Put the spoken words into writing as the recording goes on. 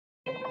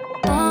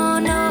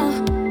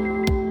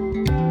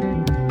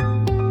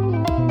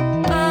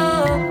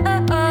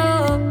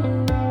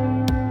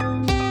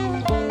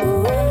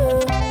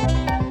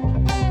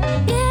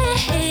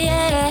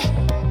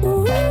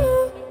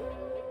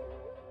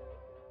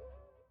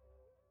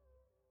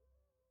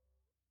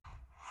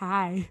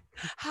Hi.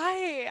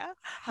 Hi,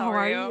 how How are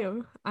are you?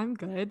 you? I'm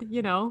good.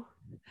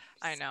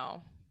 I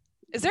know.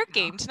 Is there a Yeah.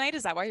 game tonight?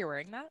 Is that why you're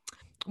wearing that?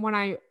 When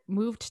I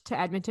moved to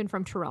Edmonton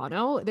from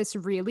Toronto, this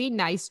really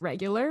nice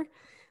regular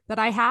that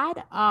I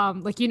had,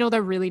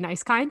 the really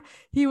nice kind,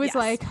 he was Yes.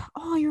 like,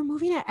 "Oh, you're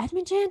moving to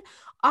Edmonton?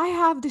 I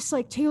have this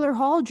like Taylor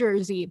Hall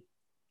jersey.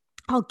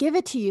 I'll give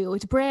it to you.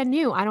 It's brand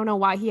new." I don't know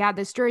why he had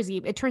this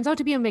jersey. It turns out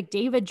to be a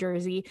McDavid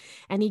jersey,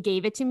 and he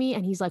gave it to me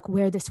and he's like,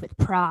 "Wear this with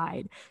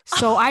pride."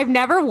 So I've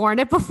never worn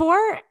it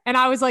before. And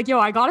I was like, yo,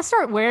 I got to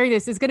start wearing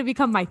this. It's going to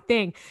become my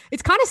thing.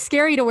 It's kind of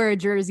scary to wear a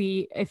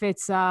jersey if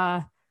it's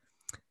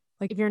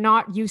like if you're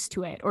not used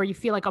to it or you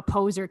feel like a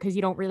poser because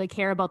you don't really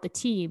care about the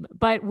team.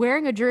 But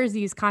wearing a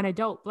jersey is kind of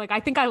dope. Like I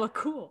think I look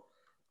cool.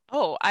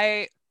 Oh,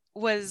 I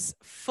was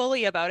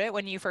fully about it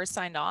when you first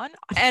signed on.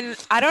 And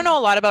I don't know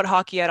a lot about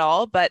hockey at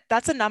all, but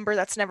that's a number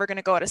that's never going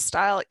to go out of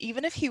style.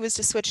 Even if he was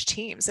to switch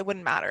teams, it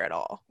wouldn't matter at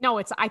all.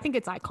 No, I think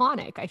it's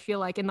iconic. I feel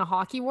like in the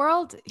hockey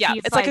world, Yeah,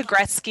 he's it's like a like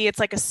Gretzky, it's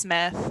like a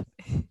Smith.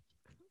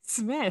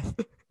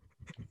 Smith.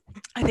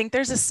 I think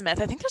there's a Smith.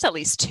 I think there's at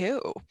least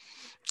two.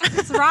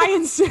 It's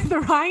Ryan Smith. The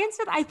Ryan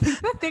Smith. I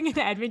think the thing in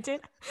Edmonton.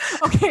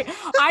 Okay,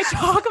 I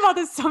talk about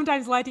this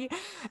sometimes, Letty.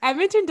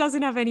 Edmonton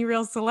doesn't have any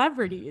real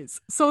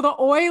celebrities, so the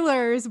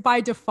Oilers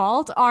by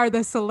default are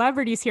the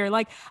celebrities here.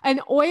 Like a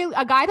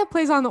guy that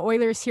plays on the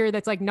Oilers here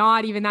that's like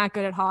not even that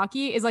good at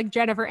hockey is like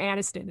Jennifer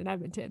Aniston in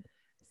Edmonton.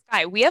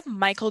 Hi, we have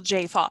Michael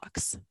J.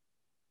 Fox.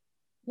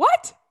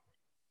 What?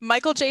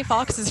 Michael J.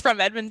 Fox is from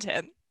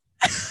Edmonton.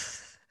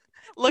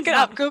 Look He's it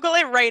not- up. Google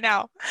it right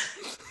now.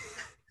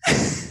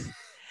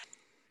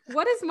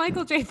 What is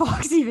Michael J.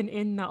 Fox even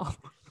in though?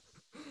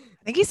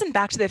 I think he's in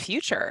Back to the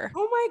Future.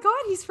 Oh my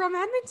God, he's from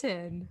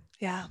Edmonton.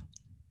 Yeah.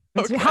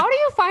 Okay. How do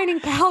you find in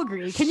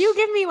Calgary? Can you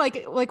give me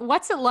like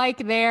what's it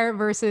like there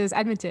versus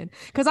Edmonton?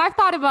 Because I've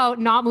thought about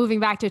not moving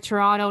back to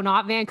Toronto,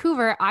 not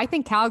Vancouver. I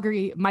think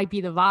Calgary might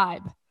be the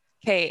vibe.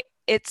 Okay,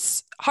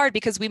 it's hard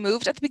because we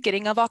moved at the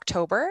beginning of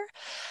October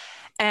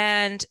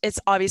and it's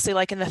obviously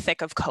like in the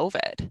thick of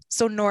COVID.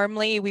 So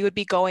normally we would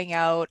be going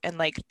out and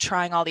like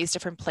trying all these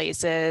different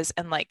places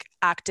and like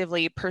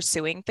actively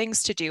pursuing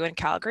things to do in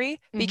Calgary.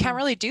 But you can't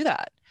really do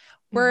that.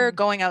 We're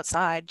going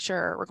outside,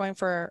 sure. We're going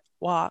for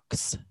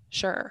walks,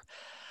 sure.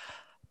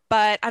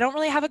 But I don't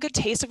really have a good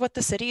taste of what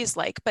the city is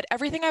like. But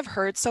everything I've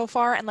heard so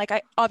far, and like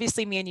I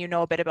obviously me and you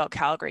know a bit about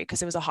Calgary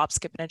because it was a hop,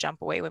 skip, and a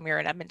jump away when we were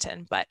in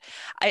Edmonton. But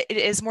it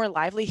is more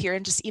lively here,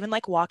 and just even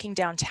like walking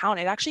downtown,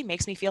 it actually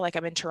makes me feel like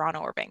I'm in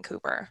Toronto or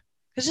Vancouver.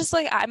 It's just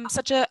like I'm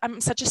such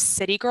a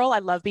city girl. I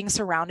love being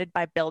surrounded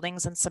by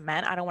buildings and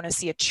cement. I don't want to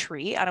see a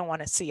tree. I don't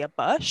want to see a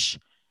bush.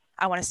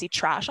 I want to see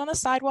trash on the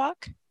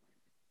sidewalk.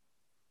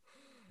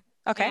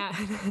 Okay. Yeah.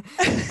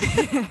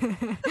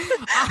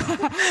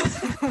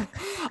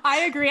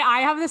 I agree.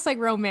 I have this like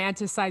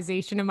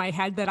romanticization in my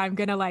head that I'm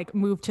gonna like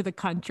move to the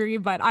country,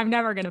 but I'm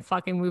never gonna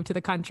fucking move to the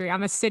country.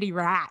 I'm a city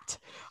rat.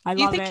 I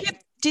Do you love think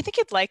it. do you think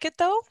you'd like it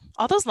though?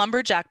 All those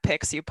lumberjack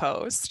pics you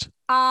post.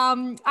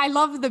 I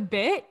love the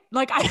bit.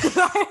 Like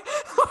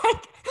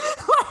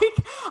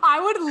I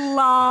would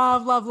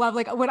love.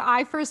 Like when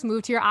I first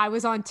moved here, I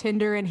was on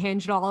Tinder and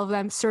Hinge and all of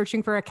them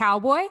searching for a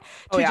cowboy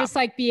Oh to yeah. just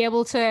like be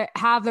able to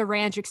have the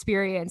ranch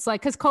experience.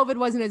 Like because COVID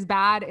wasn't as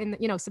bad in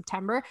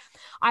September.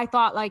 I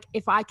thought like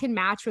if I can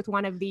match with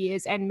one of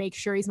these and make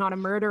sure he's not a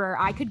murderer,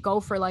 I could go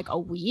for like a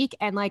week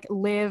and like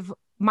live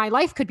my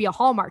life could be a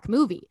Hallmark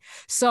movie.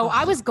 So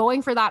I was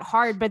going for that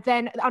hard, but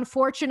then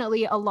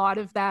unfortunately, a lot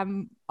of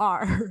them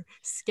are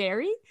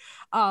scary.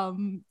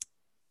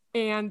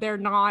 And they're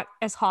not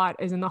as hot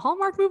as in the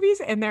Hallmark movies.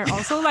 And they're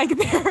also like,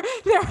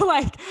 they're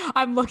like,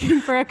 I'm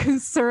looking for a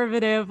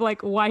conservative,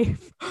 like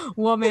wife,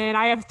 woman.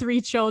 I have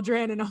 3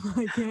 children. And I'm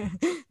like,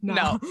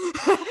 no.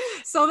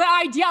 So the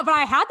idea, but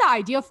I had the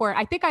idea for it.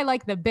 I think I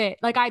like the bit.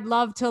 Like I'd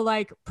love to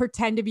like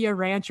pretend to be a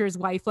rancher's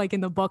wife, like in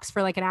the books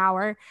for like an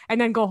hour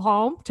and then go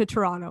home to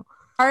Toronto.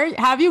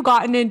 Have you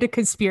gotten into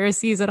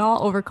conspiracies at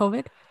all over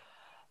COVID?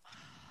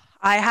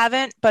 I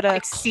haven't, but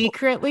Like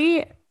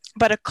secretly?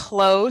 a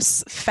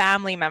close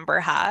family member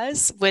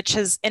has, which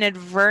has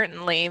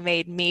inadvertently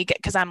made me get,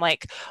 because I'm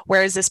like,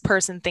 where is this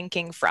person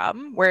thinking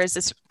from? Where is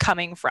this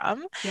coming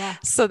from? Yeah.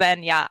 So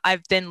then, yeah,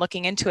 I've been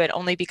looking into it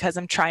only because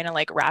I'm trying to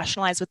like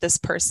rationalize with this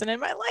person in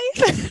my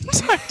life.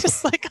 So I'm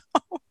just like,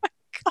 oh my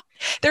God,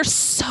 they're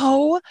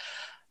so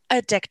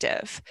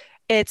addictive.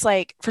 It's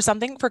like for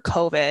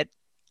COVID,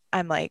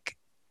 I'm like,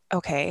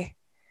 okay,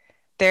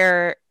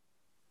 there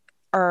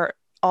are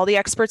all the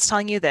experts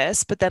telling you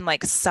this, but then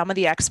like some of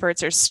the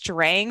experts are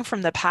straying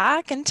from the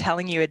pack and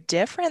telling you a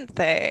different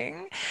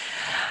thing.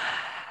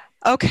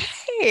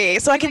 Okay,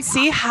 so I can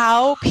see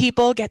how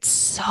people get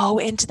so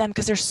into them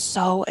because they're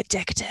so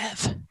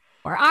addictive.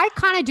 Or I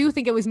kind of do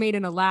think it was made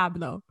in a lab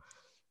though.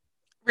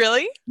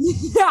 Really?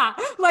 Yeah,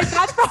 like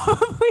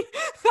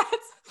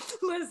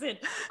listen,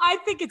 I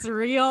think it's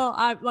real.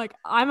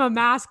 I'm a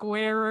mask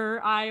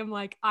wearer.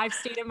 I've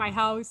stayed in my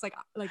house.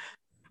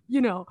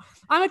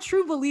 I'm a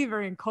true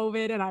believer in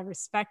COVID and I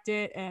respect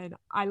it and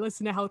I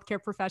listen to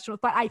healthcare professionals,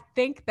 but I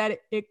think that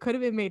it could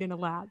have been made in a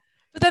lab.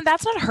 But then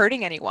that's not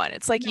hurting anyone.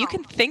 It's like you No,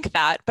 can think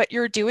that, but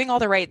you're doing all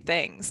the right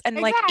things. And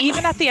like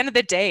even at exactly. the end of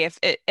the day,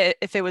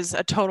 if it was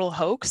a total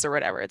hoax or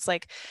whatever, it's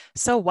like,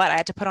 so what? I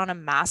had to put on a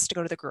mask to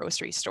go to the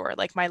grocery store.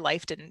 Like my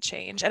life didn't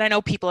change. And I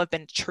know people have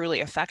been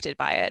truly affected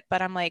by it,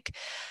 but I'm like,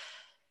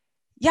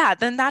 yeah,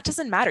 then that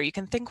doesn't matter. You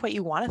can think what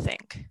you want to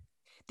think.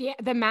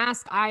 The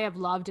mask I have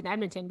loved in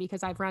Edmonton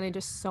because I've run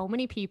into so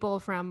many people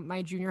from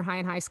my junior high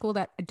and high school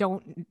that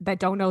don't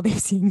know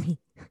they've seen me.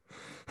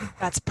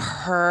 That's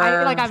I'm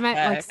at like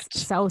perfect.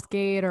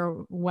 Southgate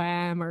or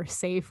Wham or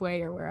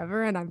Safeway or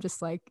wherever, and I'm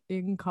just like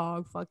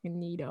incog fucking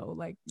neato.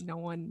 Like no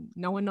one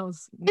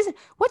knows.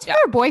 What's Yeah.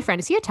 your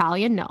boyfriend? Is he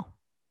Italian? No.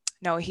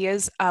 No, he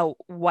is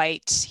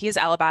white. He is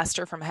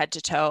alabaster from head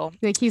to toe.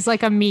 Like he's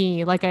like a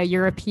me, like a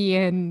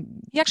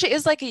European. He actually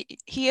is like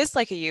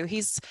a you.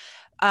 He's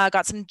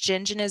got some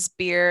ginge in his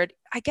beard.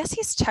 I guess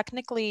he's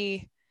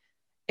technically,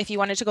 if you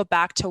wanted to go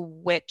back to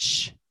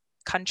which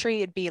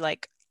country, it'd be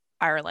like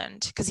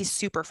Ireland because he's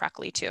super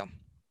freckly too.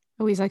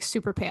 Oh, he's like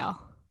super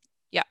pale.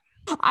 Yeah.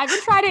 I've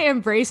been trying to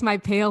embrace my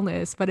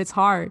paleness, but it's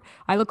hard.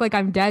 I look like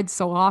I'm dead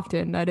so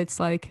often that it's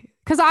like,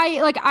 because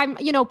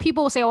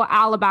people will say, oh,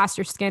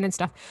 alabaster skin and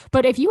stuff.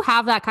 But if you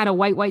have that kind of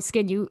white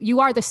skin, you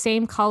are the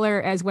same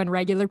color as when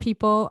regular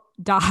people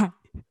die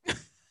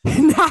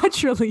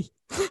naturally.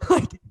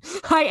 Like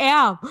I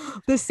am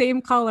the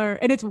same color.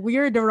 And it's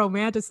weird to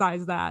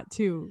romanticize that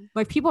too.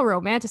 Like people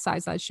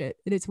romanticize that shit.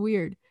 And it's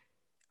weird.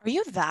 Are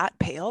you that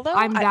pale though?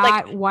 I'm I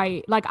like, that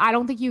white. Like I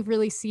don't think you've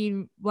really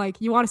seen like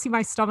you want to see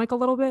my stomach a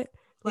little bit?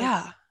 Like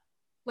yeah,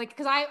 like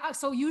because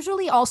so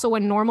usually also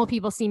when normal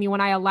people see me when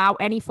I allow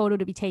any photo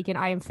to be taken,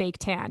 I am fake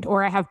tanned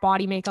or I have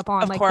body makeup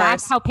on. of Like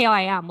that's course. how pale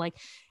I am. Like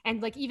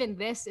and like even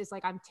this is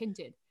like I'm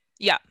tinted.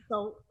 Yeah.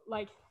 So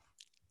like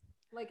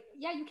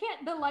yeah, you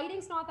can't the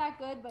lighting's not that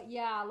good, but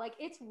yeah, like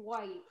it's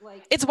white.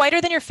 Like It's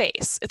whiter than your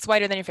face. It's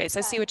whiter than your face. I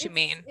yeah, see what you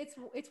mean. it's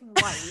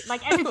white.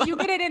 Like and if you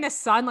get it in the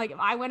sun, like if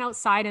I went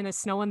outside in the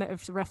snow and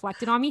it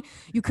reflected on me,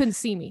 you couldn't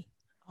see me.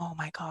 Oh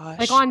my Like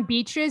gosh. on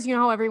beaches, you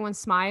know how everyone's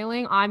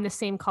smiling? I'm the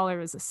same color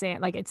as the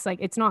sand. Like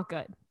it's not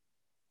good.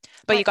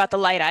 But you But got the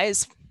light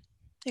eyes.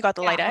 You got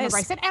the yeah, light whenever I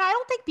eyes. said, and I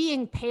don't think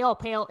being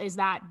pale is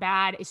that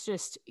bad. It's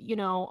just,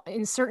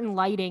 in certain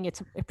lighting,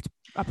 it's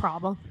a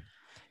problem.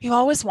 You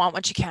always want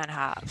what you can't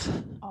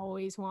have.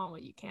 Always want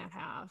what you can't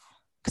have.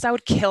 Because I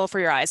would kill for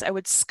your eyes. I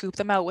would scoop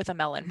them out with a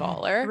melon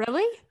baller.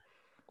 Really?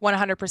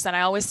 100%.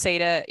 I always say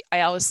to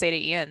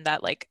Ian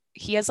that like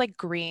he has like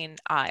green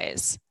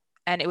eyes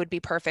and it would be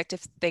perfect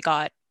if they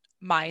got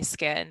my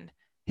skin,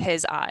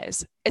 his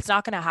eyes. It's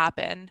not going to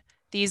happen.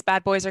 These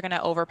bad boys are going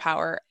to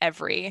overpower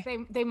every.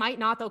 They might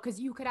not though, because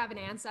you could have an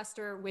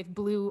ancestor with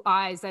blue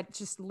eyes that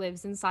just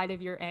lives inside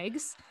of your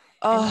eggs,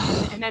 and then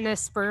Oh. and then the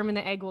sperm and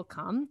the egg will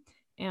come.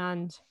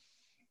 And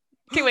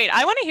Okay, wait.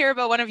 I want to hear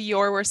about one of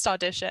your worst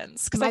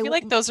auditions because I my feel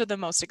like those are the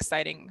most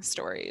exciting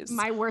stories.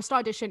 my worst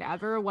audition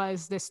ever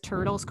was this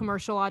Turtles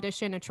commercial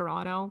audition in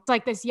Toronto. It's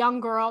like this young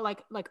girl,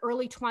 like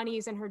early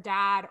 20s, and her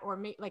dad,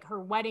 or like her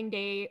wedding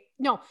day.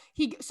 No,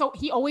 he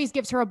always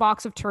gives her a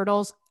box of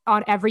turtles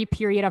on every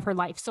period of her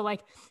life. So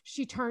like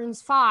she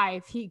turns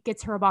 5, he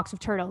gets her a box of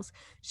turtles.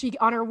 She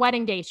on her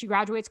wedding day, she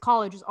graduates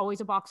college, is always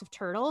a box of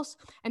turtles.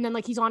 And then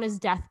like he's on his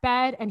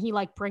deathbed and he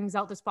like brings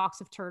out this box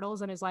of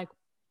turtles and is like,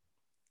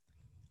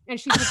 and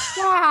she's like,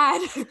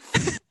 Dad.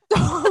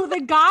 So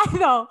the guy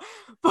though,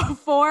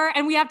 before,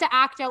 and we have to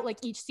act out like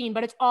each scene,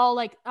 but it's all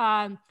like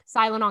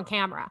silent on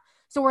camera.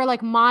 So we're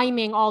like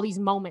miming all these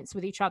moments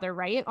with each other,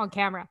 right? On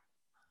camera.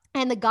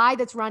 And the guy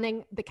that's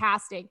running the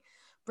casting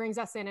brings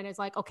us in and is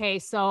like, okay,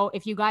 so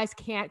if you guys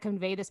can't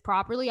convey this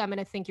properly, I'm going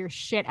to think you're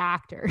shit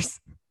actors.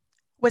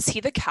 Was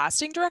he the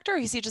casting director or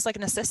is he just like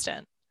an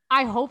assistant?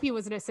 I hope he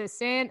was an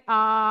assistant. You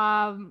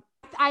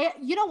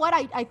know what?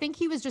 I think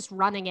he was just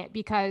running it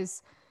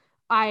because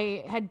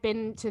I had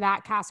been to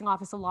that casting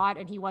office a lot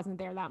and he wasn't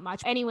there that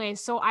much. Anyway,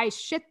 so I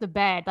shit the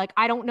bed. Like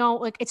I don't know,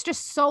 like it's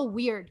just so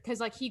weird because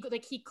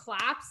he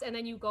claps and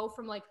then you go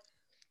from like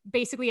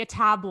basically a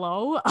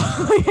tableau.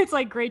 It's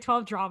like grade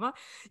 12 drama.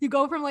 You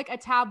go from like a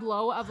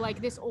tableau of like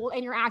this old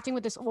and you're acting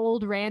with this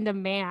old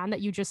random man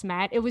that you just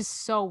met. It was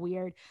so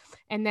weird.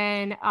 And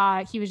then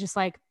he was just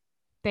like,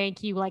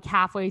 thank you, like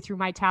halfway through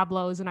my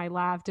tableaus, and I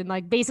laughed. And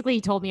like basically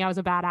he told me I was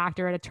a bad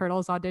actor at a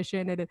Turtles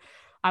audition, and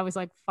I was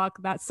like,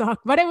 fuck, that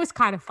sucked. But it was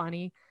kind of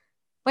funny.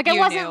 Like it You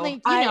wasn't knew.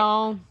 like,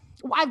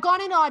 I've gone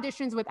into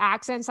auditions with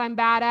accents I'm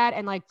bad at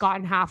and like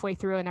gotten halfway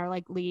through and they're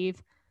like,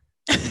 leave.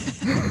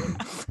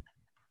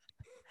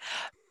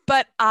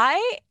 But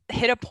I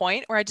hit a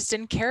point where I just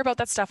didn't care about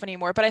that stuff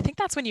anymore. But I think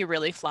that's when you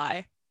really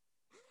fly.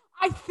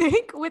 I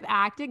think with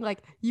acting, like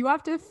you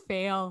have to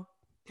fail.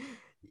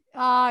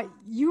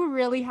 You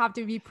really have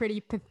to be pretty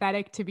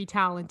pathetic to be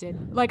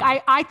talented. Like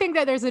I think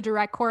that there's a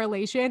direct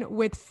correlation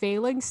with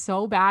failing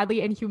so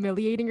badly and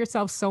humiliating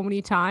yourself so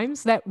many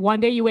times that one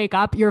day you wake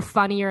up, you're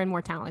funnier and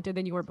more talented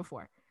than you were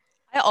before.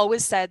 I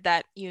always said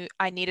that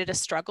I needed a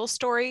struggle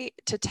story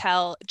to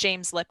tell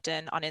James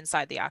Lipton on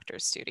Inside the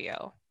Actors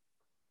Studio.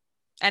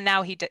 And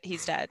now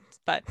he's dead,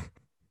 but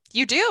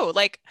you do.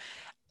 Like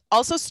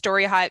Also,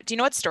 Story Hive. Do you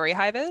know what Story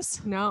Hive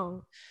is?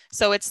 No.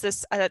 So it's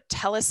this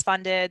TELUS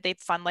funded. They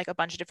fund like a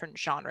bunch of different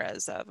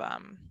genres of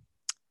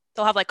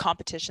they'll have like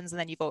competitions and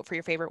then you vote for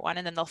your favorite one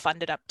and then they'll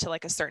fund it up to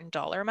like a certain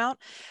dollar amount.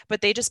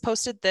 But they just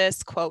posted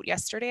this quote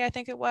yesterday, I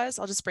think it was.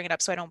 I'll just bring it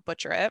up so I don't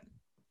butcher it.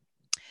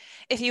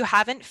 If you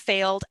haven't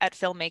failed at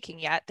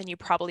filmmaking yet, then you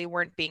probably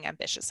weren't being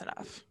ambitious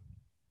enough.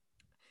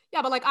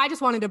 Yeah, but like I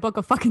just wanted to book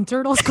a fucking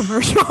Turtles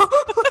commercial.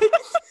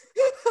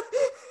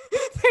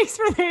 Thanks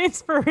for the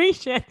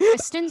inspiration.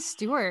 Kristen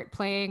Stewart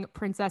playing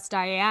Princess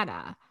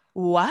Diana.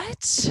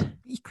 What?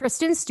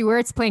 Kristen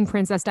Stewart's playing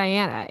Princess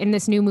Diana in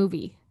this new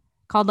movie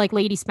called like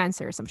Lady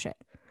Spencer or some shit.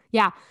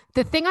 Yeah.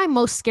 The thing I'm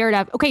most scared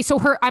of. Okay, so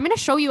I'm going to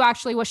show you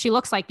actually what she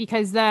looks like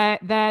because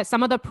the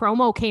some of the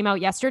promo came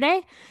out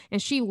yesterday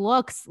and she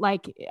looks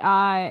like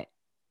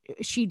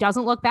she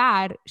doesn't look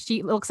bad.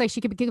 She looks like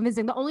she could be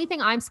convincing. The only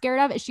thing I'm scared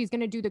of is she's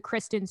going to do the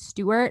Kristen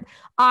Stewart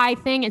eye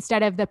thing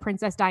instead of the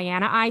Princess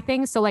Diana eye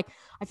thing. So like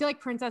I feel like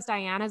Princess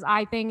Diana's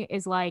eye thing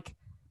is like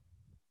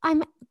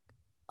I'm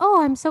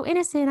so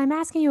innocent. I'm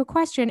asking you a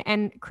question.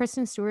 And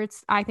Kristen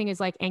Stewart's eye thing is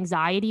like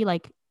anxiety,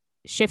 like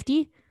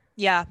shifty.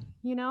 Yeah.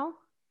 You know?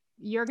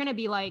 You're going to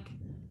be like,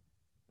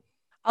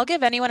 I'll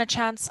give anyone a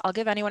chance.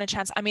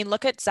 I mean,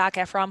 look at Zac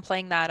Efron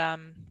playing that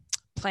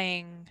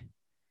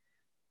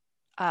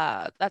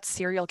that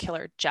serial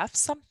killer, Jeff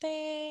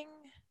something.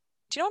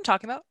 Do you know what I'm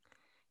talking about?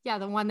 Yeah,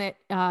 the one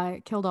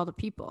that killed all the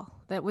people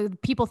that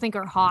people think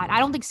are hot. I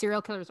don't think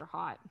serial killers are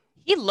hot.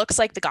 He looks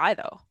like the guy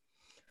though.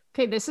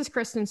 Okay, this is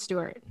Kristen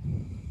Stewart.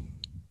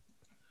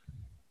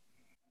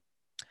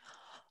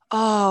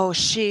 Oh,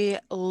 she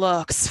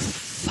looks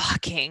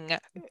fucking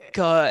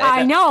good.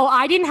 I know.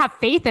 I didn't have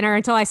faith in her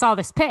until I saw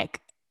this pic.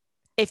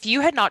 If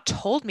you had not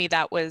told me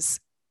that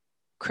was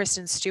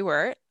Kristen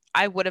Stewart,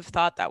 I would have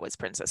thought that was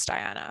Princess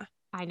Diana.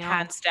 I know.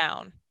 Hands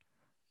down.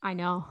 I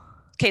know.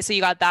 Okay, so you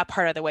got that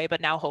part of the way,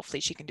 but now hopefully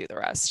she can do the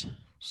rest.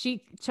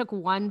 She took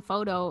one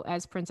photo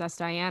as Princess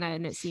Diana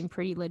and it seemed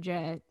pretty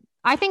legit.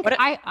 I think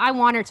I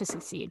want her to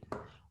succeed.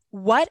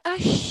 What a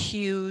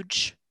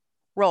huge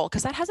role,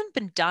 because that hasn't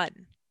been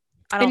done.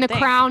 In The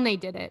Crown, they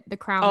did it. The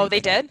Crown. Oh,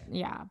 they did?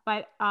 Yeah,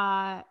 but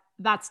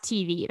that's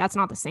TV. That's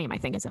not the same, I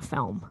think, as a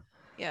film.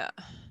 Yeah.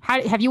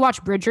 Have you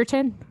watched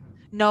Bridgerton?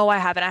 No, I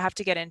haven't. I have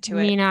to get into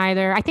it. Me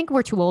neither. I think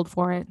we're too old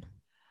for it.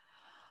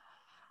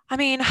 I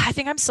mean, I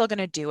think I'm still going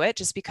to do it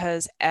just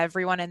because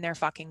everyone and their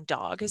fucking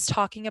dog is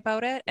talking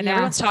about it. And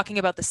everyone's talking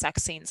about the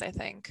sex scenes, I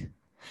think.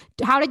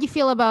 How did you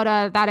feel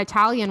about that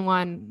Italian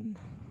one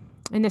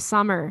in the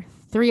summer?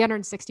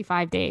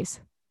 365 days.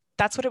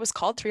 That's what it was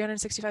called,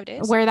 365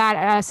 days? Where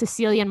that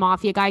Sicilian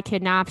mafia guy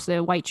kidnaps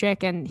the white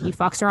chick and he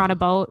fucks her on a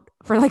boat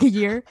for like a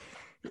year.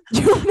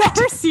 You've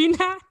never seen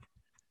that?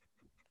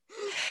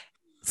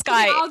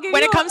 Sky,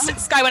 when it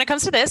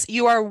comes to this,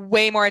 you are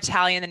way more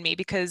Italian than me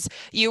because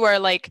you are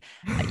like,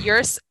 you're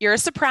a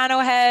soprano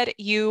head.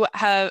 You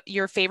have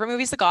your favorite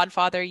movie is The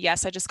Godfather.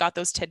 Yes, I just got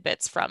those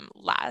tidbits from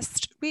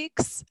last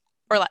week's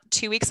or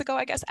 2 weeks ago,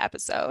 I guess,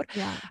 episode.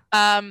 Yeah.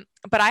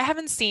 But I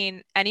haven't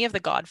seen any of The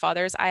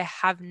Godfathers. I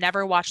have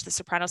never watched The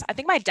Sopranos. I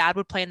think my dad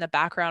would play in the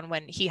background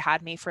when he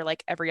had me for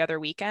like every other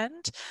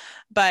weekend.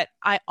 But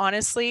I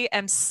honestly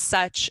am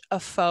such a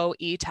faux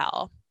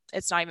Ital.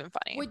 It's not even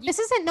funny.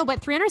 Well,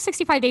 but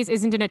 365 Days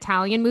isn't an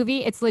Italian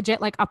movie. It's legit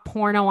like a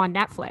porno on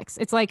Netflix.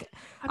 It's like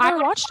I've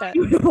never watched it.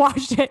 You would have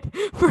watched it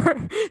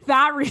for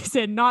that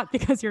reason, not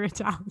because you're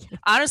Italian.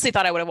 I honestly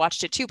thought I would have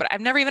watched it too, but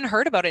I've never even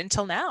heard about it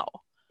until now.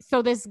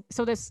 So this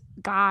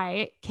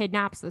guy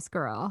kidnaps this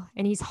girl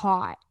and he's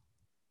hot.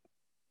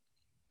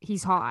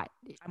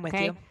 I'm with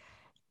you.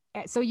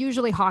 So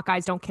usually hot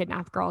guys don't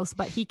kidnap girls,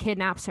 but he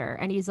kidnaps her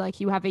and he's like,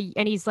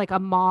 he's like a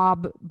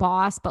mob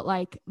boss, but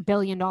like $1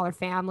 billion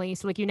family.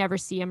 So like you never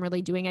see him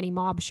really doing any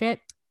mob shit.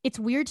 It's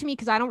weird to me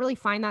because I don't really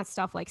find that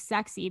stuff like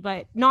sexy,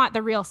 but not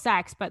the real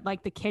sex, but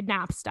like the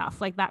kidnap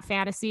stuff, like that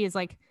fantasy is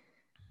like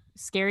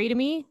scary to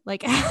me.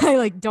 Like I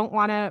like don't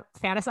want to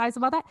fantasize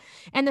about that.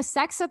 And the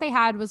sex that they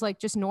had was like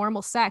just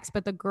normal sex,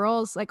 but the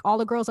girls, like all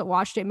the girls that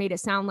watched it made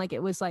it sound like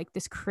it was like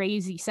this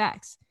crazy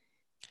sex.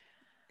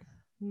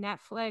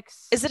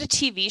 Netflix. Is it a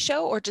TV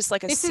show or just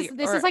like this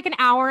is like an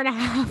hour and a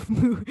half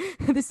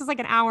this is like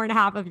an hour and a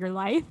half of your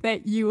life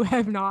that you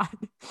have not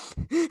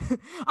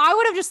I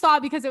would have just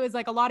thought because it was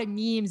like a lot of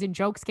memes and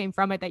jokes came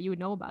from it that you would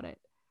know about it.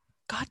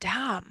 God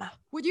damn.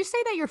 Would you say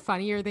that you're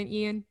funnier than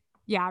Ian?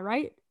 Yeah,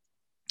 right?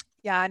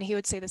 Yeah, and he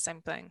would say the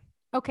same thing.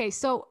 Okay,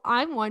 so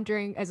I'm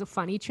wondering, as a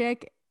funny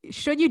chick,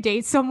 should you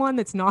date someone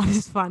that's not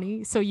as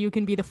funny so you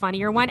can be the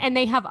funnier one and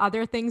they have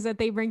other things that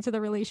they bring to the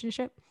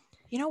relationship?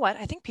 You know what?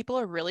 I think people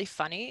are really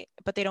funny,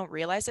 but they don't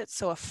realize it.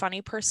 So a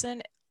funny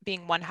person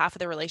being one half of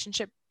the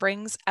relationship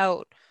brings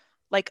out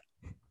like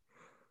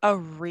a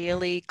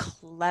really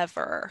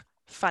clever,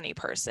 funny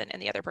person in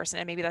the other person.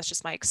 And maybe that's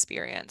just my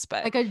experience,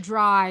 but like a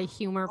dry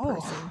humor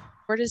person.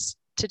 Or just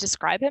to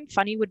describe him,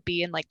 funny would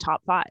be in like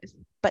top 5,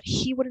 but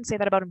he wouldn't say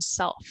that about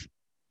himself.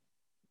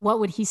 What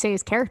would he say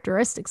his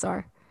characteristics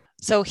are?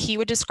 So he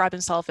would describe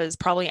himself as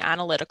probably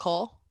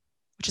analytical,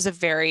 which is a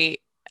very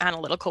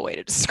analytical way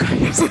to describe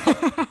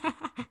yourself.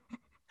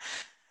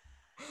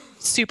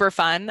 super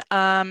fun.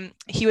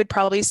 He would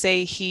probably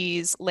say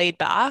he's laid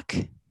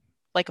back,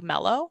 like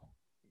mellow.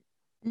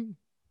 Mm.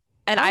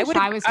 And I I wish would,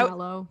 I was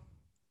mellow.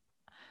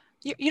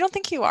 you don't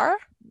think you are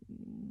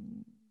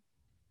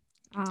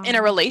in a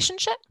Um,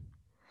 relationship?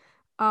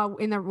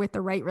 with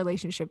the right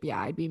relationship,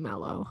 yeah, I'd be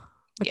mellow.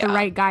 With the Yeah.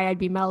 right guy, I'd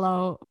be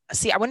mellow.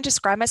 See, I wouldn't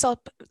describe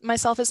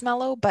myself as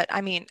mellow, but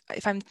I mean,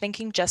 if I'm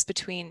thinking just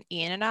between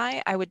Ian and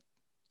I would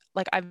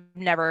like I've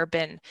never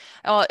been,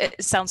 oh,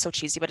 it sounds so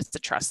cheesy, but it's a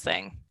trust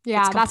thing. It's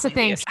Yeah, that's the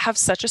completely, thing. I have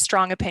such a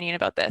strong opinion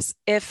about this.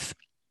 If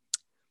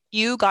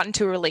you got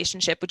into a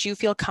relationship, would you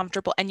feel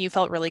comfortable and you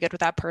felt really good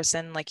with that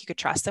person, like you could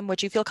trust them,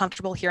 would you feel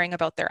comfortable hearing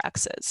about their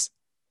exes?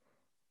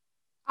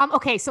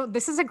 Okay, so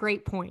this is a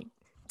great point.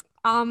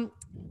 Um,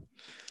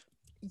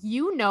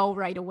 you know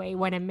right away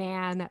when a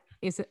man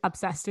is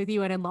obsessed with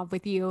you and in love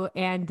with you,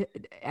 and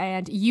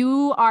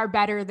you are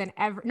better than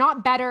ever,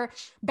 not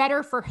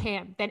better for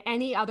him than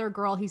any other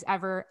girl he's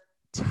ever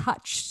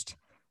touched,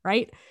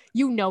 right?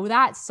 You know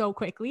that so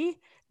quickly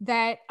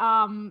that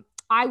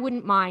I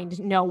wouldn't mind,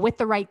 no, with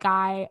the right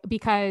guy,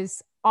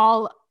 because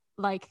all,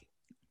 like,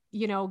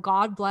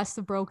 God bless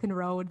the broken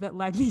road that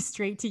led me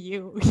straight to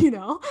you.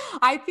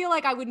 I feel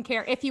like I wouldn't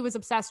care if he was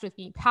obsessed with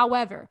me.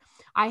 However,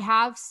 I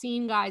have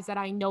seen guys that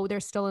I know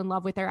they're still in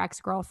love with their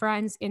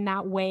ex-girlfriends in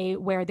that way,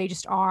 where they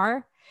just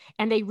are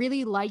and they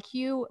really like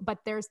you,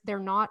 but they're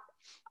not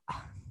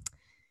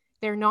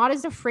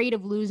as afraid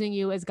of losing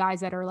you as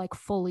guys that are like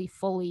fully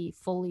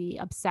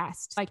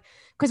obsessed. Like,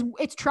 because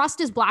it's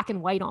trust is black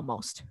and white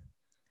almost.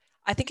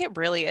 I think it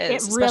really It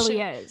is, really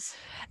especially, is.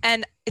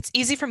 and it's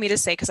easy for me to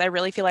say because I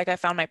really feel like I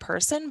found my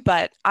person,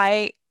 but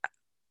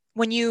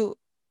when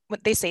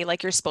they say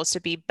like you're supposed to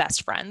be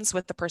best friends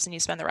with the person you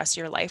spend the rest of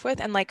your life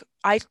with, and like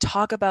I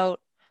talk about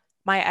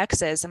my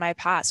exes and my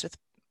past with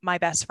my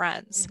best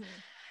friends.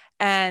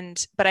 Mm-hmm.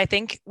 But I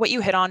think what you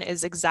hit on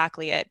is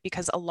exactly it,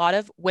 because a lot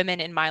of women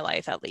in my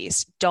life, at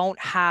least, don't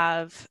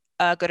have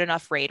a good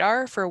enough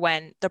radar for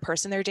when the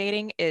person they're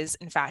dating is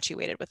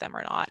infatuated with them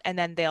or not. And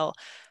then they'll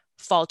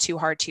fall too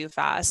hard too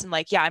fast. And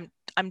like, yeah,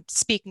 I'm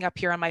speaking up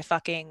here on my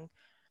fucking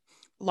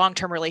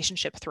long-term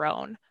relationship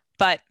throne.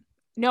 But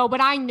no,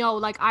 but I know,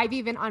 like, I've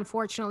even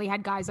unfortunately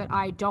had guys that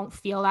I don't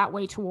feel that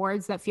way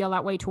towards that feel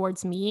that way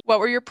towards me. what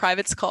were your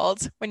privates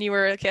called when you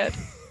were a kid?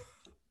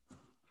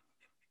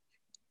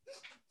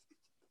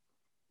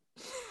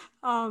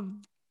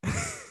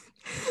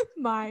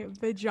 My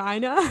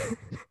vagina,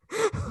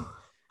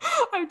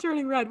 I'm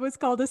turning red, was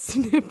called a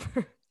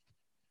snipper.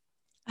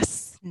 A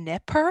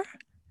snipper?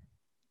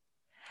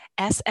 SNIPPER?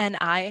 Yes,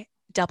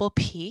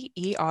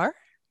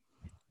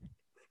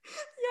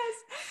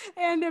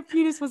 and a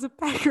penis was a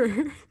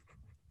pecker.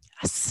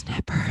 A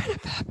snipper and a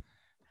pepper.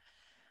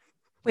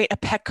 Wait, a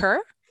pecker?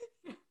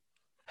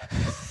 I'm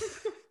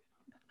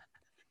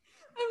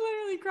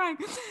literally crying.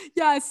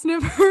 Yeah, a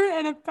snipper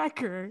and a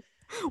pecker.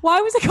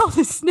 Why was it called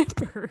a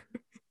snipper?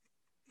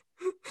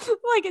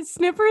 Like, a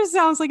snipper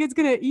sounds like it's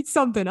gonna eat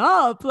something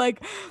up.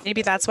 Like,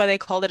 maybe that's why they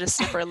called it a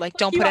snipper. Like,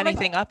 don't put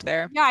anything up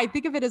there. Yeah, I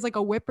think of it as like a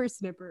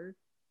whippersnipper.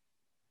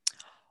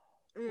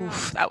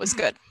 Oof, that was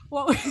good.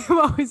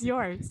 What was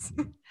yours?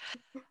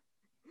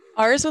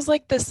 Ours was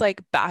like this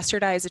like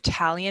bastardized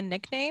Italian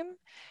nickname.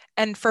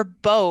 And for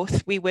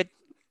both, we would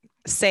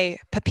say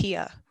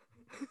papilla.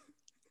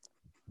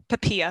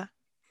 Papilla.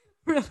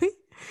 Really?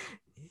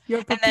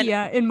 Your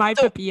papilla in my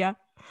papilla.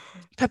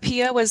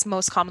 Papilla was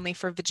most commonly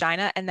for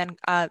vagina, and then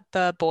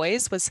the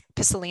boys was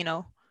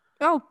pissolino.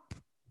 Oh,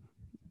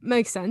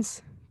 makes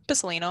sense.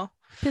 Pissolino.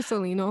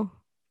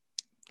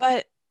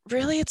 But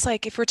really, it's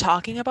like, if we're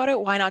talking about it,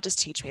 why not just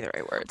teach me the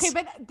right words? Okay,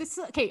 but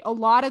a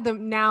lot of the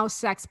now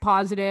sex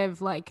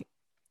positive like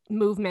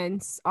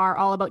movements are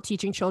all about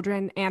teaching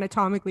children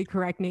anatomically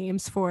correct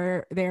names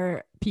for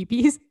their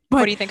peepees.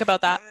 What do you think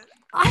about that?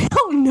 I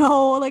don't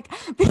know, like,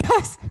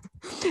 because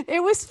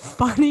it was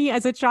funny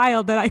as a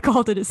child that I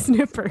called it a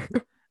snipper.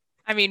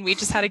 I mean, we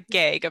just had a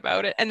gag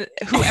about it, and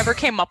whoever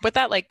came up with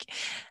that, like,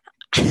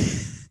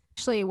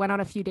 actually went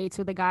on a few dates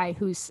with a guy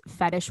whose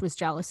fetish was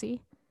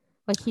jealousy.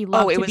 Like, he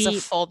loved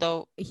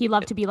he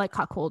loved to be like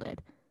cuckolded.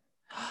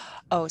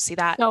 Oh, see,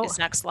 that is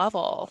next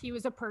level. He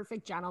was a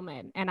perfect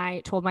gentleman, and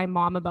I told my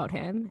mom about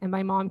him, and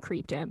my mom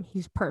creeped him.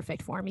 He's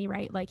perfect for me,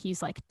 right? Like,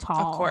 he's like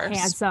tall,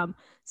 handsome,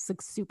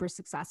 super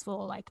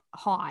successful, like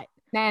hot.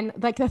 Then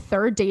like the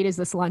third date is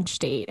this lunch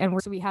date, and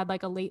we had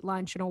like a late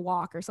lunch and a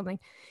walk or something,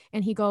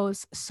 and he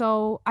goes,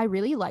 "So I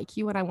really like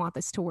you, and I want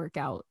this to work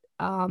out.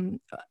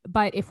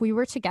 But if we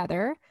were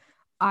together,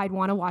 I'd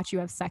want to watch you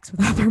have sex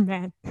with other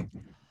men."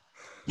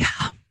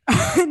 Yeah.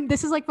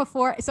 This is like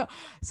before, so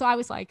I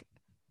was like,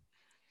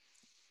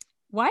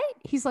 what?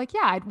 He's like,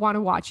 yeah, I'd want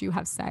to watch you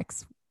have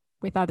sex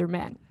with other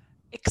men.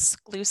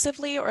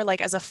 Exclusively, or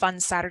like as a fun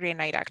Saturday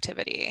night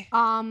activity?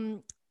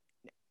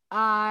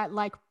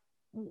 Like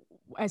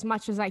as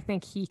much as I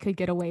think he could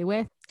get away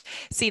with.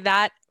 See,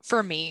 that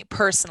for me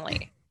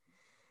personally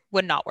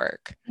would not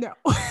work. No.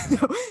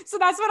 So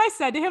that's what I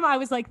said to him. I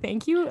was like,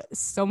 thank you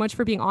so much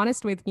for being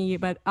honest with me,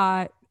 but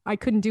I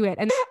couldn't do it.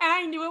 And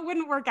I knew it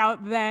wouldn't work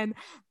out then,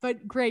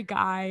 but great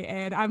guy.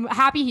 And I'm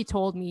happy he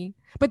told me.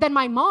 But then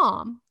my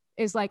mom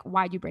is like,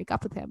 why'd you break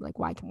up with him? Like,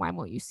 why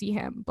won't you see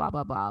him? Blah,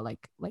 blah, blah.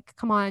 Like,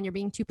 come on, you're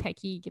being too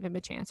picky. Give him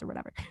a chance or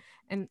whatever.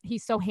 And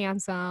he's so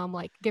handsome.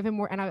 Like, give him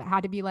more. And I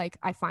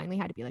finally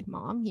had to be like,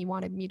 Mom, he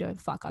wanted me to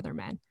fuck other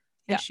men.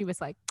 And she was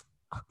like,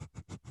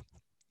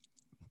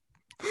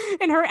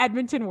 in her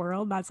Edmonton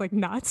world, that's like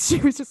nuts. She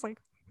was just like,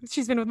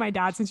 she's been with my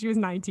dad since she was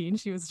 19.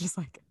 She was just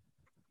like,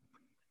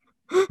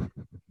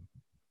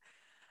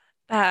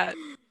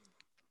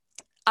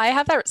 I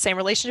have that same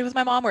relationship with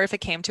my mom where if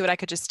it came to it, I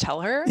could just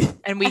tell her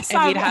and we'd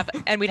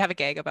have a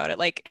gag about it.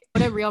 Like,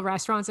 what at real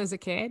restaurants as a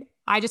kid?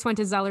 I just went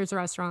to Zeller's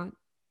restaurant.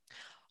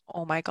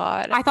 Oh my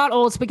God. I thought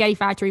Old Spaghetti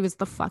Factory was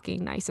the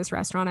fucking nicest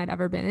restaurant I'd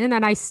ever been in.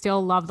 And I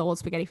still love the Old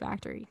Spaghetti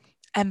Factory.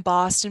 And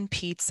Boston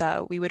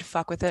pizza, we would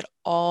fuck with it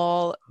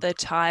all the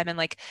time. And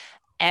like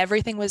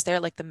everything was there.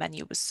 Like the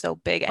menu was so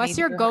big. What's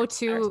your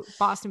go-to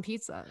Boston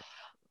pizza?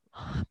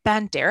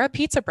 Bandera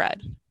pizza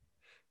bread.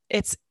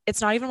 It's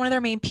not even one of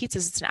their main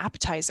pizzas. It's an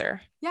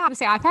appetizer. Yeah, I would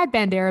say I've had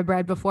Bandera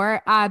bread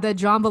before. The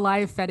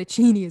jambalaya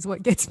fettuccine is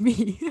what gets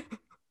me.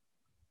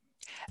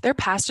 Their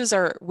pastas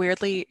are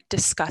weirdly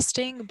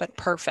disgusting, but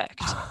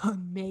perfect.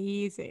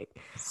 Amazing.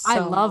 So I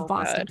love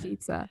Boston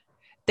pizza.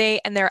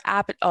 And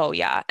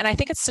I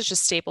think it's such a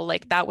staple.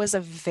 Like that was a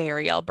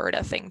very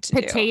Alberta thing to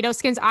do. Potato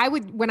skins.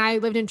 When I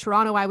lived in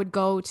Toronto, I would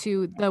go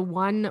to the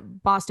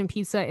one Boston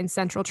pizza in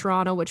central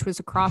Toronto, which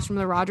was across from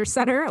the Rogers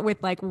Center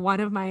with like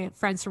one of my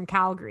friends from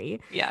Calgary.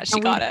 Yeah,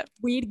 she got it.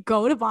 We'd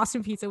go to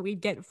Boston Pizza.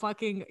 We'd get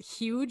fucking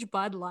huge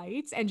Bud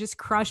Lights and just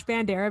crush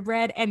Bandera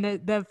bread and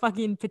the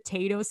fucking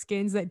potato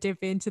skins that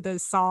dip into the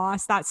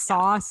sauce. That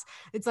sauce,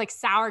 it's like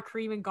sour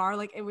cream and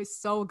garlic. It was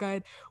so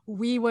good.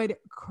 We would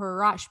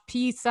crush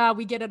pizza.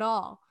 We get it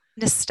all.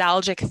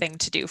 Nostalgic thing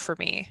to do for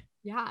me.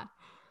 Yeah.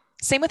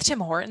 Same with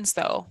Tim Hortons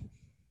though.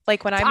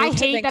 Like when I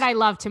hate that I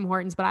love Tim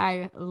Hortons, but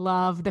I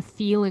love the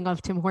feeling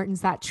of Tim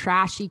Hortons, that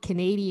trashy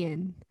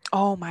Canadian.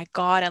 Oh my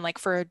God. And like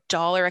for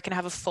 $1, I can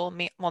have a full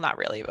meal. Well, not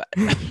really, but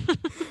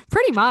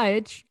pretty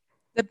much.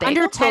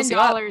 Under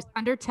 $10.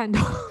 Under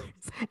 $10.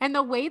 And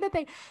the way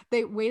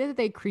that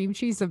they cream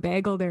cheese the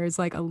bagel there is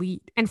like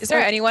elite. And is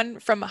there anyone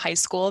from high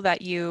school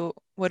that you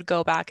would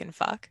go back and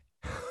fuck?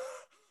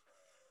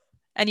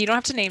 And you don't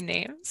have to name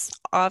names,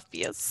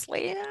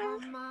 obviously.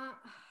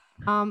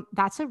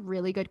 That's a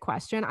really good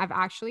question. I've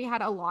actually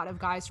had a lot of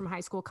guys from high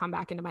school come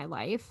back into my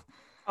life.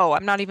 Oh,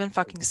 I'm not even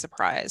fucking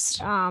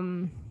surprised.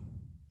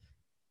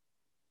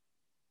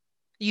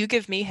 You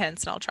give me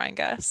hints and I'll try and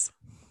guess.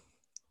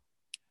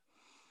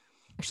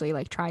 Actually,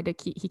 like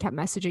he kept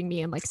messaging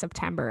me in like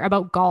September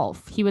about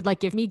golf. He would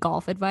like give me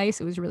golf advice.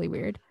 It was really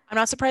weird. I'm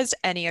not surprised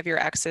any of your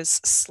exes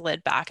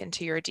slid back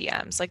into your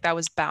DMs. Like that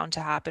was bound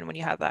to happen when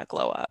you had that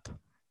glow up.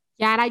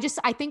 Yeah, and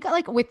I think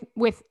like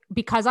with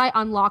because I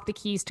unlocked the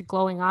keys to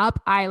glowing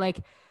up, I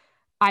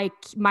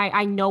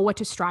know what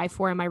to strive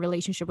for in my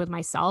relationship with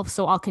myself.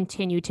 So I'll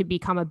continue to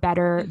become a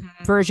better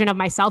version of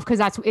myself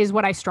because is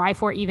what I strive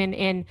for even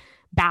in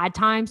bad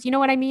times. You know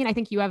what I mean? I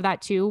think you have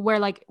that too, where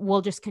like we'll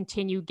just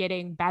continue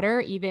getting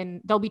better. Even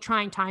there'll be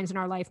trying times in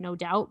our life, no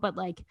doubt, but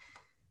like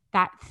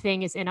that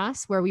thing is in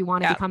us where we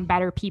want to become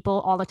better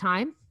people all the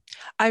time.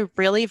 I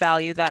really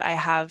value that I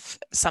have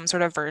some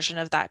sort of version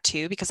of that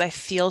too, because I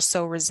feel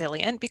so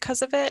resilient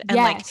because of it. And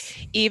like,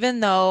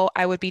 even though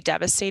I would be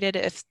devastated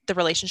if the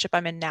relationship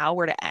I'm in now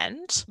were to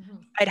end,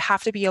 I'd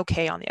have to be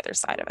okay on the other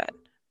side of it.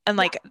 And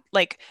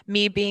like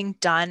me being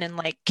done and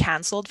like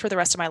canceled for the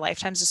rest of my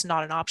lifetime is just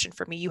not an option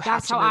for me.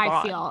 Have to move on. That's how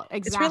I feel.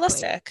 Exactly. It's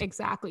realistic.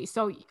 Exactly.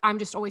 So I'm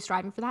just always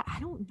striving for that. I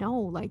don't know,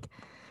 like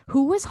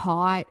who was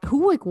hot,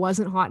 who like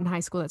wasn't hot in high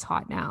school that's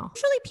hot now.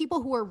 Usually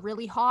people who are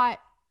really hot,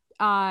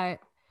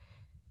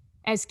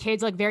 as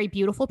kids, like very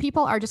beautiful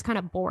people are just kind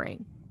of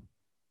boring.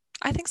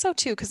 I think so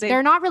too, because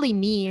they're not really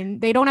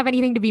mean. They don't have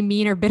anything to be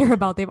mean or bitter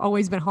about. They've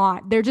always been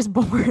hot. They're just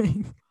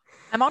boring.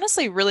 I'm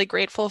honestly really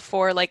grateful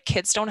for like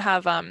kids don't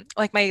have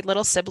like my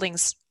little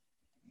siblings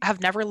have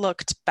never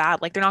looked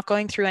bad. Like they're not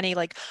going through any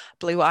like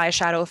blue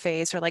eyeshadow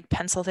phase or like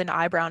pencil thin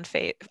eyebrow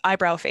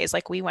phase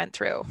like we went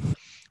through.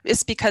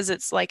 It's because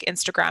it's like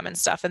Instagram and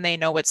stuff and they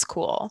know it's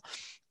cool.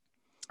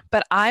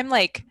 But I'm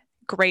like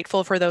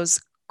grateful for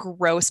those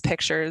gross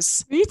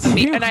pictures. Me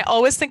too. And I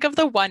always think of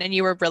the one and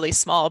you were really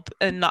small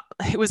and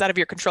it was out of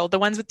your control. The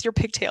ones with your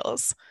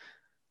pigtails.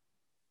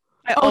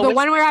 The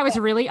one where I was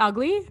really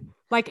ugly?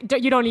 Like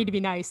you don't need to be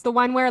nice. The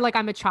one where like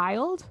I'm a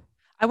child?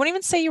 I wouldn't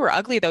even say you were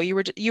ugly though. You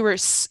were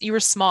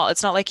small.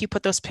 It's not like you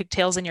put those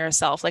pigtails in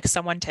yourself. Like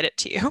someone did it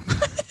to you.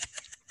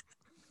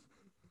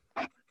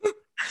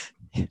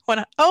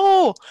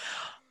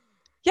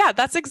 Yeah,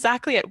 that's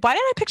exactly it. Why did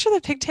I picture the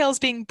pigtails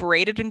being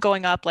braided and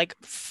going up like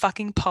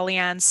fucking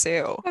Pollyann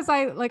Sue? Because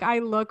I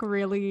look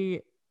really,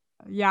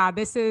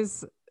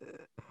 that's,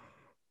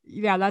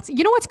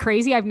 you know what's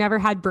crazy? I've never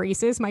had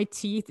braces. My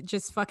teeth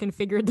just fucking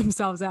figured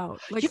themselves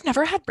out. Like, you've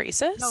never had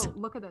braces? No,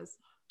 look at this.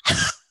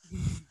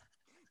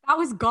 That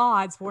was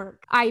God's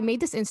work. I made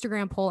this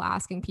Instagram poll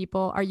asking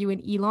people, are you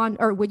an Elon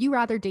or would you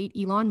rather date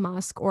Elon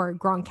Musk or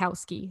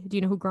Gronkowski? Do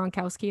you know who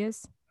Gronkowski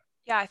is?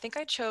 Yeah, I think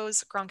I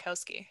chose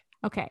Gronkowski.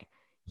 Okay.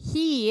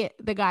 The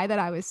guy that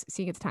I was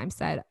seeing at the time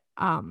said,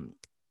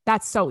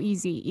 that's so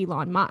easy,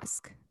 Elon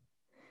Musk.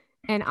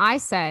 And I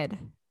said,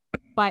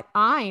 but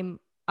I'm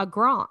a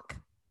Gronk.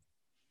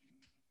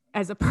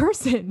 As a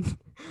person,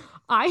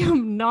 I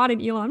am not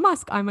an Elon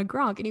Musk. I'm a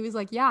Gronk. And he was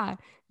like, yeah,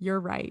 you're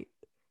right.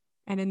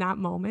 And in that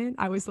moment,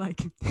 I was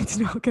like, it's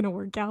not going to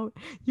work out.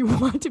 You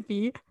want to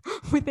be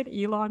with an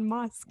Elon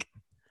Musk.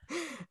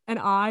 And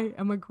I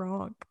am a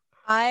Gronk.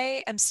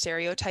 I am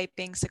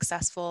stereotyping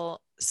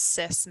successful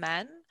cis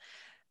men,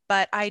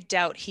 but I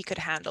doubt he could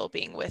handle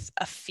being with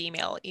a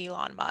female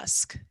Elon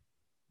Musk.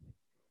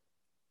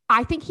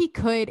 I think he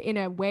could in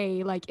a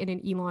way, like in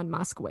an Elon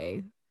Musk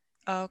way.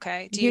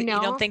 Okay. You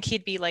don't think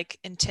he'd be like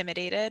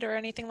intimidated or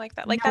anything like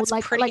that? Like no,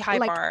 that's pretty high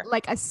bar.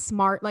 Like a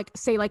smart, like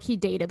say like he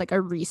dated like a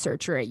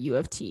researcher at U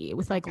of T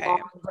with like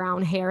long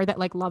brown hair that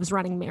like loves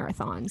running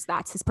marathons.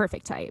 That's his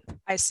perfect type.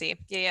 I see.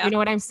 Yeah. You know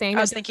what I'm saying?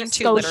 I was thinking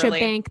too literally.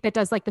 Scotiabank that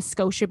does like the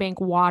Scotiabank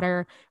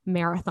water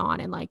marathon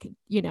and like,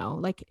 you know,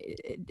 like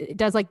it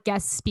does like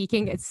guest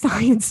speaking at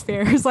science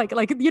fairs. Like,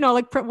 you know,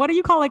 like what do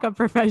you call like a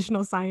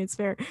professional science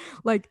fair?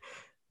 Like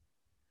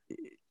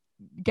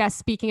guest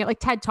speaking at like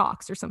TED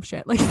Talks or some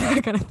shit, like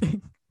that kind of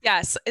thing.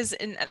 Yes, is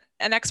an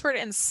expert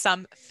in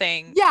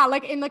something. Yeah,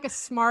 like in like a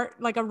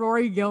smart, like a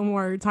Rory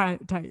Gilmore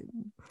type.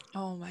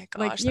 Oh my gosh,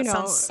 like, that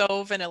sounds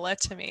so vanilla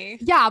to me.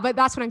 Yeah, but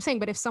that's what I'm saying.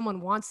 But if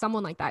someone wants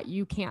someone like that,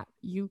 you can't.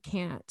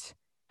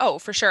 Oh,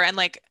 for sure. And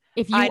like,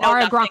 if you are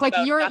a Gronk, like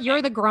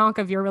you're the Gronk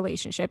of your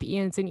relationship.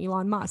 Ian's an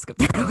Elon Musk of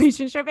their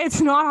relationship.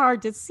 It's not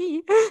hard to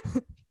see.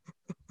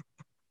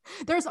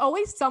 There's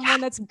always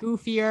someone that's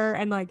goofier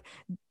and like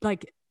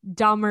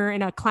dumber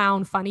in a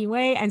clown funny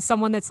way, and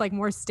someone that's like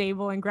more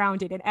stable and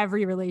grounded in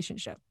every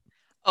relationship.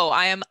 Oh,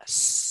 I am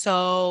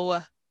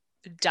so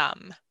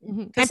dumb.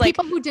 Mm-hmm. And like,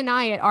 people who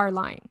deny it are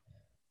lying.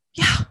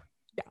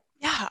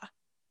 Yeah.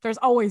 There's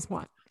always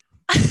one.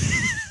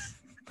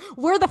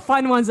 We're the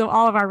fun ones of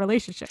all of our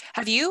relationships.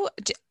 Have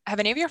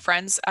any of your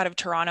friends out of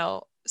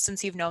Toronto,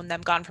 since you've known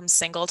them, gone from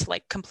single to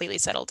like completely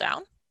settled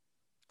down?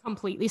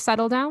 Completely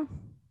settled down?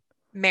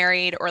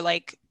 Married or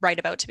like right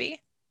about to be?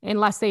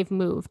 Unless they've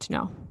moved,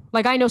 no.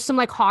 Like I know some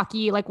like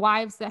hockey like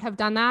wives that have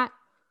done that,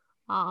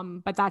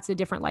 but that's a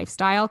different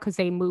lifestyle because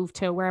they move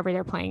to wherever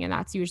they're playing, and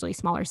that's usually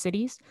smaller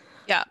cities.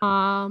 Yeah.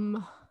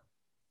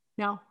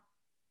 No.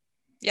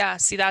 Yeah.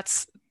 See,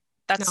 that's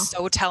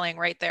so telling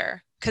right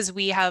there, because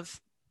we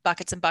have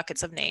buckets and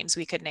buckets of names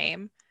we could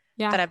name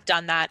that have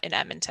done that in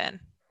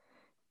Edmonton.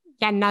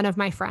 Yeah, none of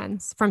my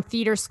friends from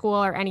theater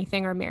school or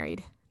anything are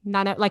married.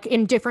 None of like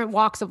in different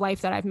walks of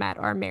life that I've met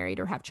are married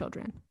or have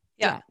children.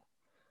 Yeah.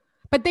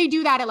 But they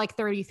do that at like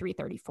 33,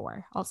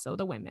 34. Also,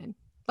 the women.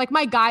 Like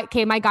my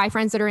guy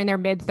friends that are in their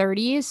mid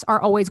 30s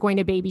are always going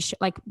to baby shit,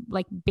 like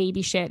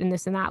baby shit and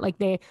this and that. Like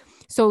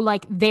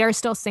they're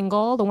still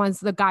single,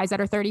 the guys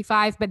that are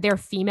 35, but their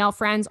female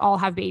friends all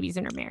have babies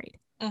and are married.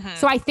 Mm-hmm.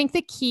 So I think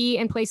the key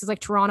in places like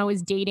Toronto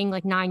is dating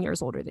like 9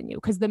 years older than you,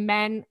 because the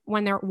men,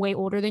 when they're way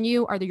older than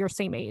you, are your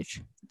same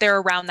age. They're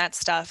around that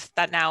stuff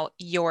that now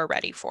you're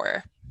ready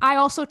for. I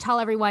also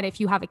tell everyone, if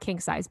you have a king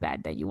size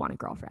bed, that you want a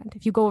girlfriend.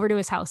 If you go over to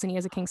his house and he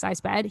has a king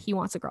size bed, he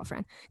wants a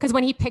girlfriend. Because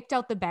when he picked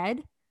out the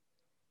bed,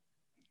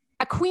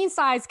 a queen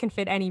size can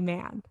fit any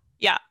man.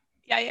 Yeah.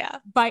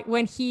 But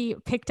when he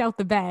picked out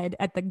the bed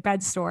at the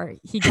bed store,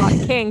 he got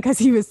king because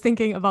he was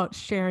thinking about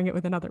sharing it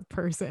with another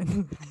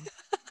person.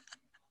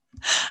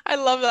 I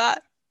love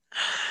that.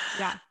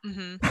 Yeah.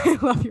 Mm-hmm. I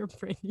love your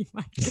brainy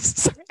mic.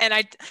 And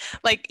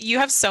you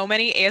have so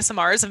many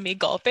ASMRs of me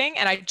gulping,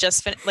 and I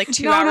just like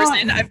 2 hours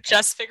in, I've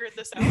just figured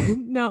this out.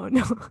 No,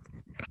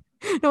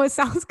 it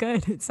sounds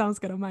good. It sounds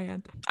good on my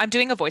end. I'm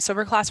doing a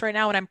voiceover class right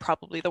now, and I'm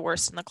probably the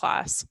worst in the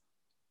class.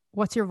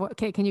 What's your voice?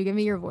 Okay, can you give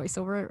me your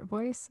voiceover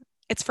voice?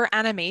 It's for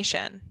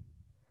animation.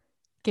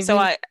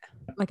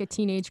 Like a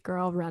teenage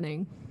girl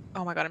running.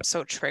 Oh my God, I'm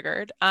so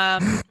triggered.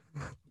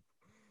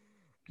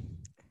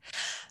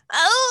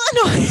 Oh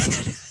no.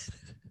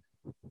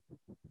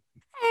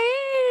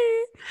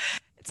 Hey.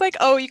 It's like,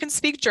 oh, you can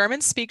speak German.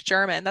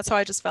 That's how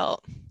I just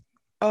felt.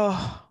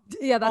 Oh.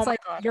 Yeah, that's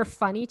you're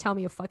funny. Tell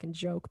me a fucking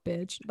joke,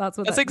 bitch. That's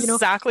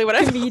exactly what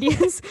I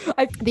comedians.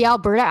 The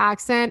Alberta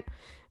accent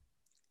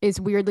is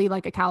weirdly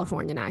like a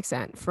Californian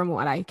accent from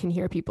what I can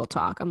hear people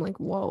talk. I'm like,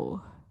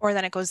 whoa. Or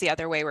then it goes the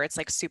other way where it's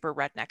like super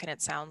redneck, and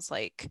it sounds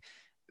like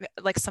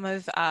some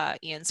of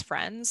Ian's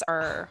friends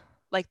are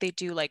like, they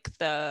do like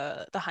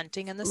the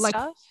hunting and the like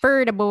stuff.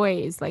 Ferda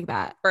boys like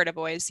that. Ferda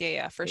boys,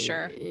 yeah, for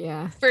sure.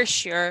 Yeah. For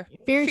sure.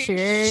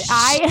 Ferda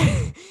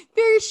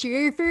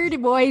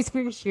boys,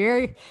 for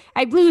sure.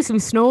 I blew some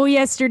snow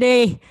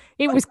yesterday.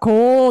 It was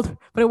cold,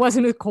 but it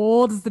wasn't as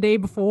cold as the day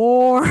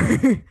before.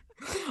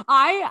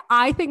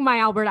 I think my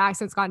Alberta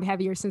accent's gotten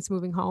heavier since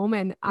moving home,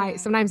 and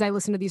sometimes I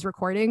listen to these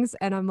recordings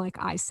and I'm like,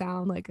 I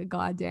sound like a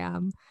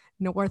goddamn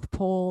North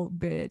Pole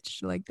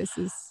bitch. Like, this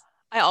is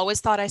I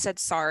always thought I said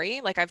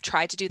sorry. Like I've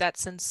tried to do that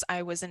since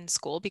I was in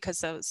school because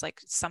that was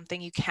like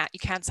something you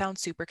can't sound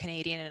super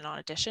Canadian in an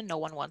audition. No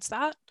one wants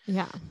that.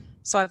 Yeah.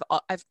 So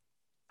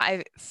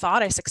I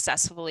thought I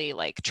successfully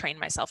like trained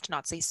myself to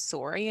not say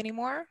sorry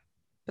anymore.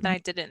 But then I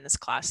did it in this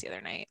class the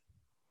other night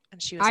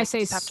and she was I like, you say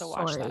just have to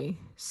watch that. sorry. Yeah.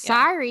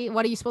 Sorry.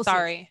 What are you supposed to say?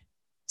 Sorry.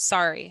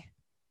 Sorry.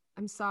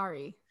 I'm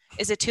sorry.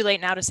 Is it too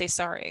late now to say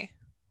sorry?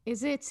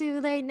 Is it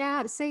too late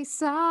now to say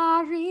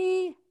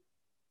sorry?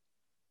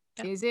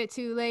 Yeah. Is it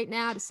too late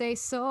now to say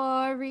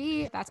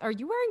sorry? Are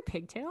you wearing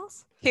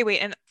pigtails? Okay, wait,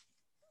 and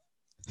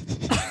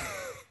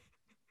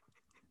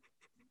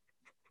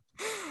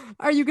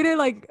Are you gonna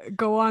like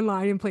go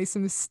online and play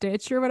some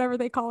Stitch or whatever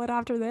they call it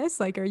after this?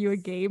 Like, are you a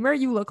gamer?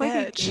 You look like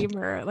a bitch.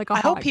 gamer, like a I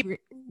hope hot people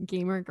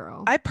gamer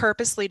girl. I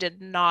purposely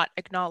did not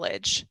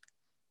acknowledge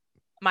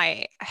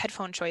my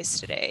headphone choice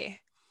today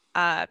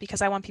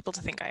because I want people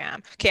to think I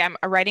am. Okay, I'm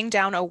writing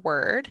down a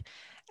word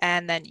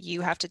and then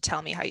you have to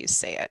tell me how you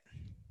say it.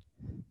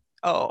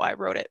 Oh, I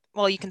wrote it.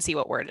 Well, you can see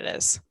what word it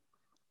is.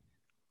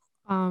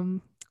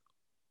 Um,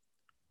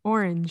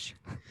 Orange.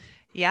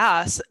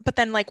 Yeah, but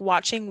then like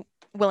watching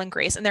Will and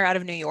Grace and they're out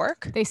of New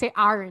York. They say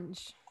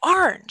orange.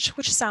 Orange,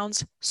 which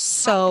sounds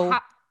so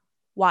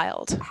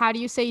wild. How do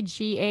you say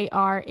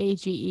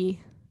Garage?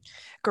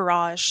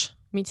 Garage.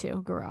 Me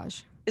too.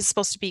 Garage. Is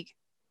supposed to be.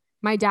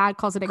 My dad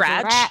calls it a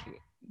garage.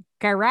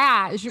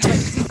 Garage.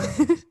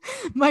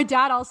 My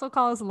dad also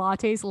calls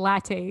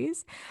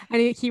lattes.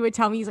 And he would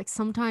tell me, he's like,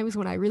 sometimes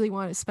when I really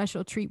want a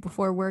special treat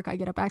before work, I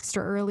get up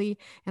extra early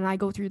and I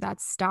go through that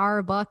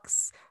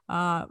Starbucks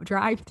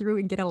drive through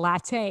and get a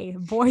latte.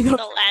 Boy, the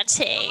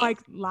latte.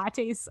 Like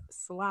lattes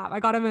slap. I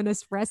got him an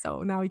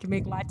espresso. Now he can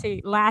make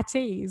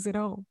lattes at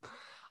home.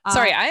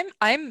 Sorry,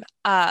 I'm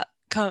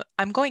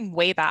going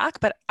way back,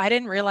 but I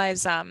didn't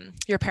realize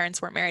your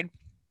parents weren't married.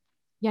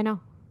 Yeah,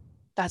 no.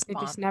 They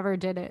just never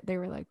did it. They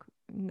were like,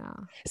 nah.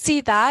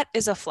 See, that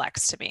is a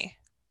flex to me.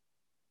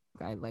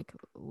 I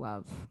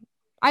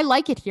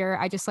like it here.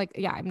 I just like,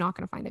 yeah, I'm not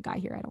going to find a guy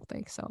here. I don't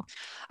think so.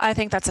 I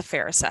think that's a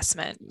fair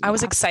assessment. Yeah. I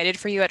was excited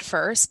for you at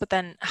first, but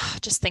then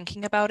just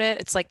thinking about it,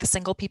 it's like the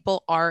single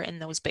people are in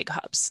those big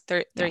hubs.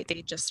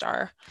 They just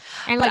are.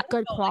 And like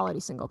good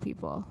quality single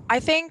people. I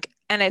think,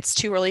 and it's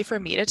too early for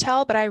me to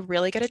tell, but I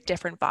really get a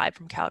different vibe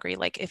from Calgary.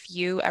 Like if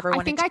you ever want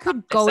to, I think I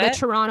could go to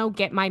Toronto,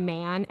 get my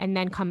man, and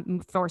then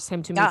come force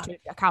him to move to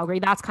Calgary.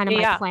 That's kind of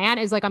my plan.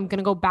 Is like I'm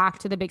gonna go back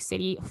to the big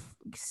city,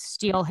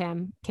 steal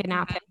him,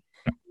 kidnap him,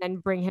 and then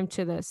bring him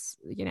to this.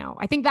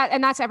 I think that,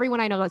 and that's everyone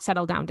I know that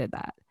settled down did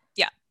that.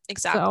 Yeah,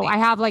 exactly. So I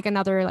have like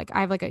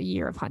a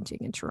year of hunting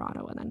in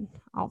Toronto, and then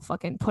I'll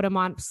fucking put him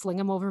on, sling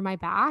him over my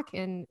back,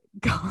 and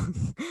go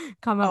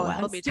come out. Oh,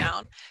 that'll be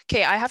down.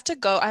 Okay, I have to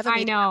go. I have a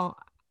meeting.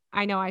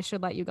 I know I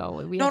should let you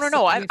go.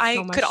 No.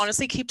 I could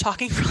honestly keep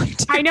talking for like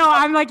 2 I know.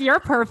 I'm like, you're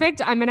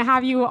perfect. I'm going to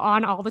have you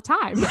on all the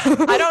time.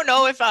 I don't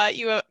know if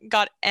you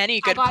got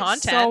any good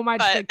content. So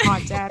much good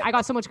content. I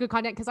got so much good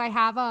content because I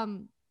have,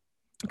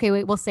 okay,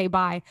 wait, we'll say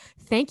bye.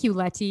 Thank you,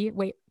 Letty.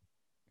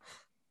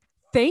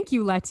 Thank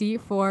you, Letty,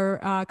 for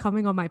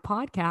coming on my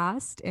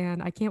podcast.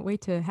 And I can't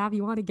wait to have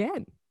you on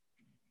again.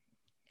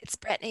 It's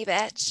Brittany,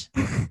 bitch.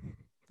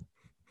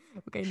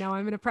 Okay, now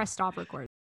I'm going to press stop recording.